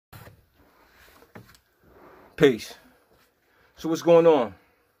Peace. So what's going on?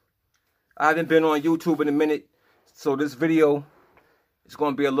 I haven't been on YouTube in a minute, so this video is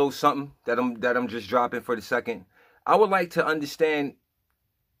going to be a little something that I'm just dropping for the second. I would like to understand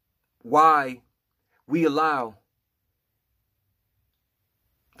why we allow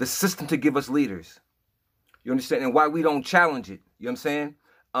the system to give us leaders. You understand? And why we don't challenge it. You know what I'm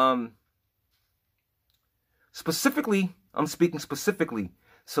saying? Specifically, I'm speaking specifically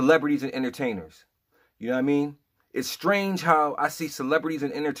celebrities and entertainers. You know what I mean? It's strange how I see celebrities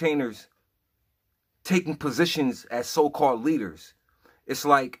and entertainers taking positions as so-called leaders. It's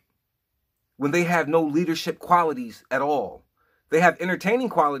like when they have no leadership qualities at all. They have entertaining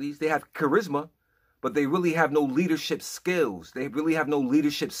qualities, they have charisma, but they really have no leadership skills. They really have no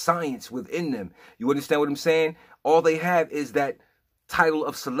leadership science within them. You understand what I'm saying? All they have is that title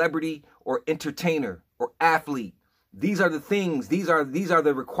of celebrity or entertainer or athlete. These are the things, these are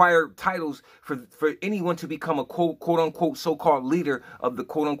the required titles for anyone to become a quote unquote so-called leader of the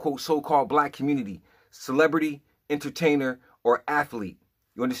quote unquote so-called black community. Celebrity, entertainer, or athlete.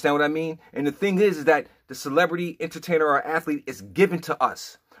 You understand what I mean? And the thing is that the celebrity, entertainer, or athlete is given to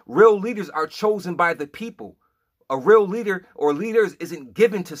us. Real leaders are chosen by the people. A real leader or leaders isn't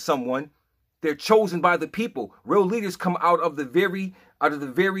given to someone. They're chosen by the people. Real leaders come out of the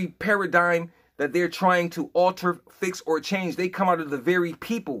very paradigm that they're trying to alter, fix, or change. They come out of the very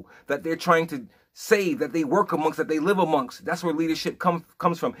people that they're trying to save, that they work amongst, that they live amongst. That's where leadership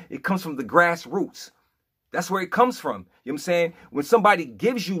comes from. It comes from the grassroots. That's where it comes from. You know what I'm saying? When somebody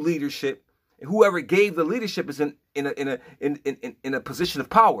gives you leadership, whoever gave the leadership is in a position of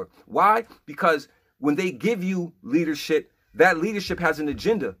power. Why? Because when they give you leadership, that leadership has an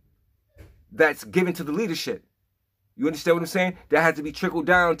agenda that's given to the leadership. You understand what I'm saying? That has to be trickled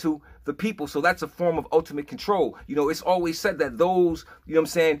down to the people. So that's a form of ultimate control. You know, it's always said that those, you know what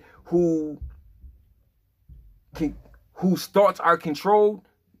I'm saying, whose thoughts are controlled,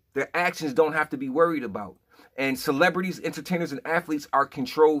 their actions don't have to be worried about. And celebrities, entertainers, and athletes are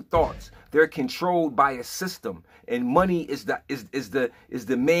controlled thoughts. They're controlled by a system. And money is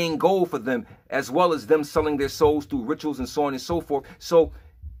the main goal for them, as well as them selling their souls through rituals and so on and so forth. So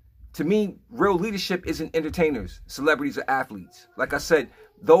to me, real leadership isn't entertainers, celebrities, or athletes. Like I said,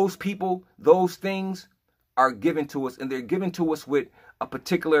 those people, those things are given to us, and they're given to us with a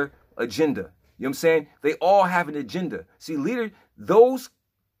particular agenda. You know what I'm saying? They all have an agenda. See, those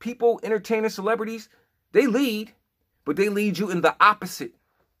people, entertainers, celebrities, they lead, but they lead you in the opposite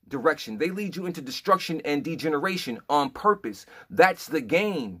direction. They lead you into destruction and degeneration on purpose. That's the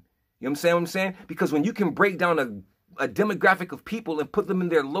game. You know what I'm saying? Because when you can break down a demographic of people and put them in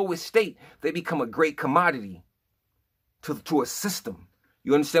their lowest state, they become a great commodity to a system.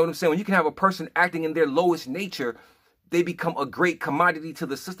 You understand what I'm saying? When you can have a person acting in their lowest nature, they become a great commodity to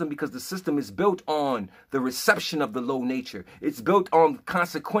the system, because the system is built on the reception of the low nature. It's built on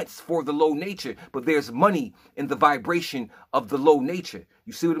consequence for the low nature, but there's money in the vibration of the low nature.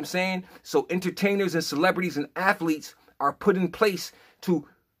 You see what I'm saying? So entertainers and celebrities and athletes are put in place to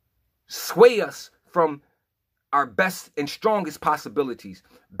sway us from our best and strongest possibilities.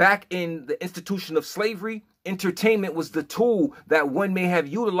 Back in the institution of slavery, entertainment was the tool that one may have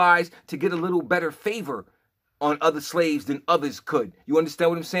utilized to get a little better favor on other slaves than others could. You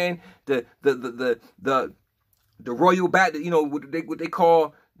understand what I'm saying? The royal battle, you know, what they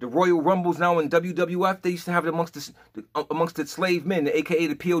call the Royal Rumbles now in WWF, they used to have it amongst the slave men, aka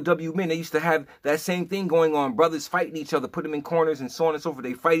the POW men. They used to have that same thing going on. Brothers fighting each other, put them in corners and so on and so forth.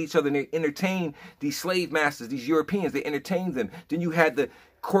 They fight each other and they entertain these slave masters, these Europeans. They entertain them. Then you had the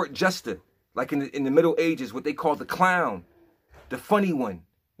court jester, like in the Middle Ages, what they call the clown, the funny one. You know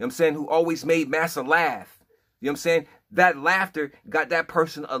what I'm saying? Who always made massa laugh. You know what I'm saying? That laughter got that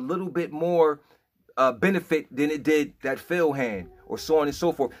person a little bit more benefit than it did that fill hand, or so on and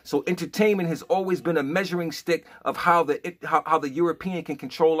so forth. So entertainment has always been a measuring stick of how the European can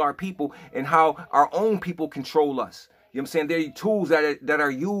control our people and how our own people control us. You know what I'm saying? They're tools that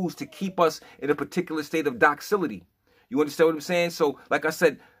are used to keep us in a particular state of docility. You understand what I'm saying? So, like I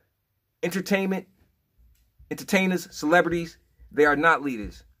said, entertainers, celebrities, they are not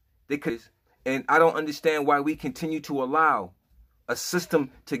leaders. They could. And I don't understand why we continue to allow a system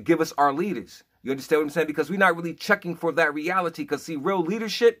to give us our leaders. You understand what I'm saying? Because we're not really checking for that reality. Because see, real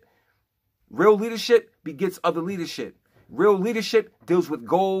leadership begets other leadership. Real leadership deals with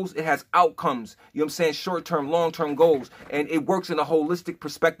goals. It has outcomes. You know what I'm saying? Short-term, long-term goals. And it works in a holistic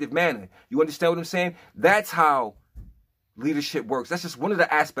perspective manner. You understand what I'm saying? That's how leadership works. That's just one of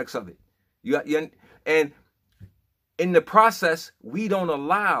the aspects of it. And in the process, we don't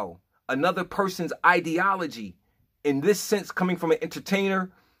allow another person's ideology, in this sense, coming from an entertainer,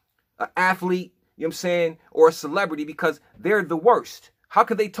 an athlete, you know what I'm saying, or a celebrity because they're the worst. How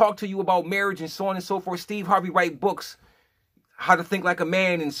could they talk to you about marriage and so on and so forth? Steve Harvey write books, How to Think Like a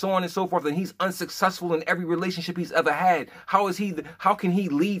Man and so on and so forth, and he's unsuccessful in every relationship he's ever had. How can he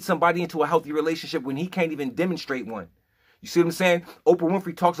lead somebody into a healthy relationship when he can't even demonstrate one? You see what I'm saying? Oprah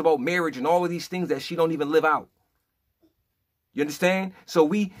Winfrey talks about marriage and all of these things that she don't even live out. You understand? So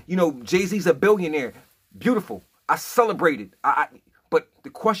Jay-Z's a billionaire. Beautiful. I celebrate it. But the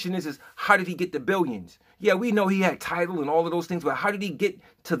question is how did he get the billions? Yeah, we know he had title and all of those things, but how did he get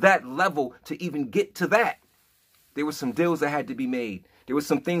to that level to even get to that? There were some deals that had to be made. There were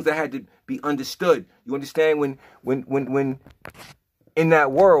some things that had to be understood. You understand when in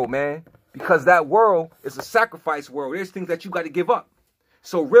that world, man, because that world is a sacrifice world. There's things that you got to give up.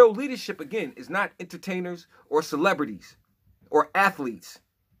 So real leadership, again, is not entertainers or celebrities or athletes.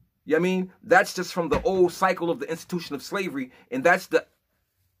 You know what I mean? That's just from the old cycle of the institution of slavery. And that's the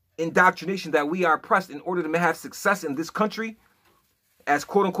indoctrination that we are oppressed. In order to have success in this country as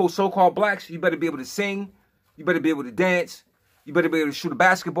quote unquote so-called blacks, you better be able to sing. You better be able to dance. You better be able to shoot a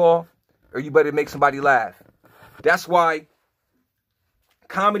basketball, or you better make somebody laugh. That's why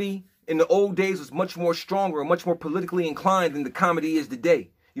comedy in the old days was much more stronger and much more politically inclined than the comedy is today.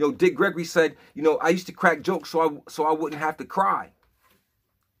 You know, Dick Gregory said, I used to crack jokes so I wouldn't have to cry.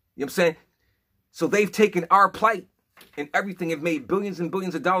 You know what I'm saying? So they've taken our plight and everything, have made billions and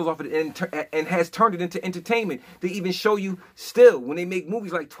billions of dollars off of it and has turned it into entertainment. They even show you still when they make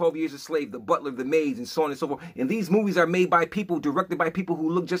movies like 12 Years a Slave, The Butler, The Maids, and so on and so forth. And these movies are made by people, directed by people who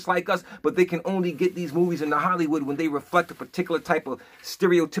look just like us, but they can only get these movies into Hollywood when they reflect a particular type of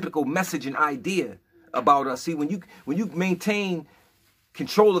stereotypical message and idea about us. See, when you maintain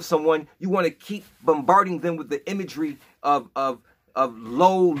control of someone, you want to keep bombarding them with the imagery of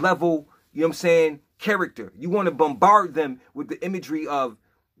low level, you know what I'm saying, character. You want to bombard them with the imagery of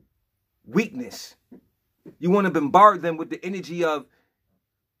weakness. You want to bombard them with the energy of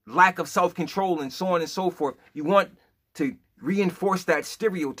lack of self-control and so on and so forth. You want to reinforce that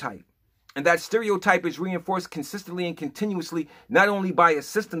stereotype. And that stereotype is reinforced consistently and continuously, not only by a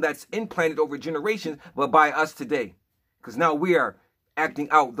system that's implanted over generations, but by us today. Because now we are acting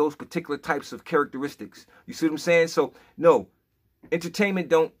out those particular types of characteristics. You see what I'm saying? So, no,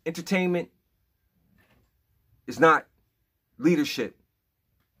 entertainment is not leadership.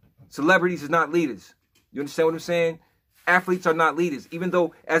 Celebrities is not leaders. You understand what I'm saying? Athletes are not leaders. Even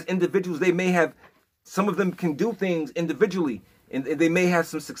though as individuals, they may have, some of them can do things individually and they may have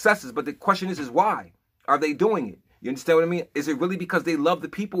some successes. But the question is why are they doing it? You understand what I mean? Is it really because they love the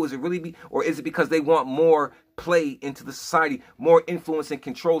people? Is it because they want more play into the society, more influence and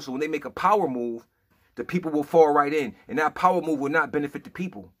control? So when they make a power move, the people will fall right in. And that power move will not benefit the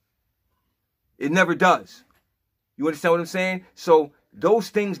people. It never does. You understand what I'm saying? So those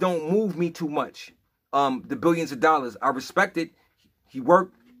things don't move me too much. The billions of dollars, I respect it. He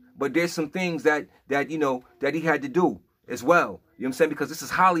worked, but there's some things that he had to do as well. You know what I'm saying? Because this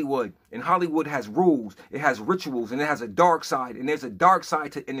is Hollywood, and Hollywood has rules, it has rituals, and it has a dark side. And there's a dark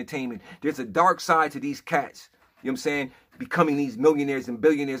side to entertainment. There's a dark side to these cats. You know what I'm saying? Becoming these millionaires and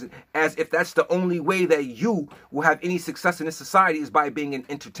billionaires, as if that's the only way that you will have any success in this society is by being an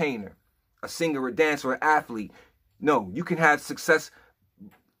entertainer, a singer, a dancer, an athlete. No, you can have success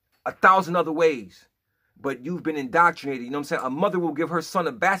 1,000 other ways, but you've been indoctrinated. You know what I'm saying? A mother will give her son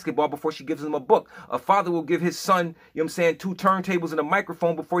a basketball before she gives him a book. A father will give his son, you know what I'm saying, 2 turntables and a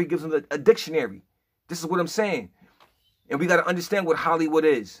microphone before he gives him a dictionary. This is what I'm saying. And we got to understand what Hollywood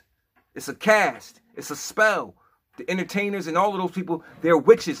is. It's a cast. It's a spell. The entertainers and all of those people, they're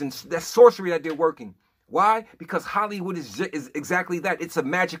witches, and that's sorcery that they're working. Why? Because Hollywood is exactly that. It's a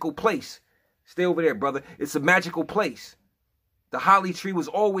magical place. Stay over there, brother. It's a magical place. The holly tree was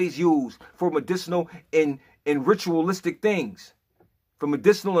always used for medicinal and ritualistic things. For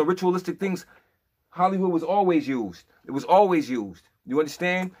medicinal and ritualistic things, Hollywood was always used. It was always used. You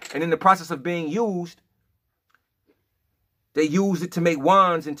understand? And in the process of being used, they used it to make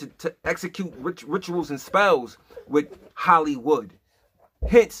wands and to execute rituals and spells with Hollywood.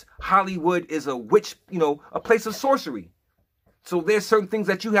 Hence, Hollywood is a witch, a place of sorcery. So there's certain things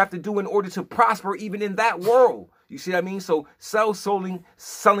that you have to do in order to prosper even in that world. You see what I mean? So selling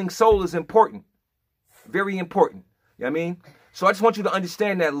soul is important. Very important. You know what I mean? So I just want you to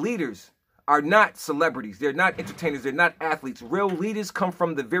understand that leaders are not celebrities. They're not entertainers. They're not athletes. Real leaders come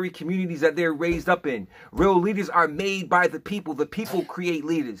from the very communities that they're raised up in. Real leaders are made by the people. The people create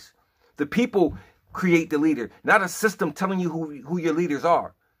leaders. The people create the leader, not a system telling you who your leaders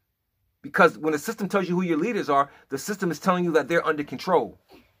are. Because when a system tells you who your leaders are, the system is telling you that they're under control.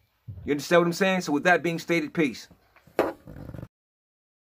 You understand what I'm saying? So with that being stated, peace.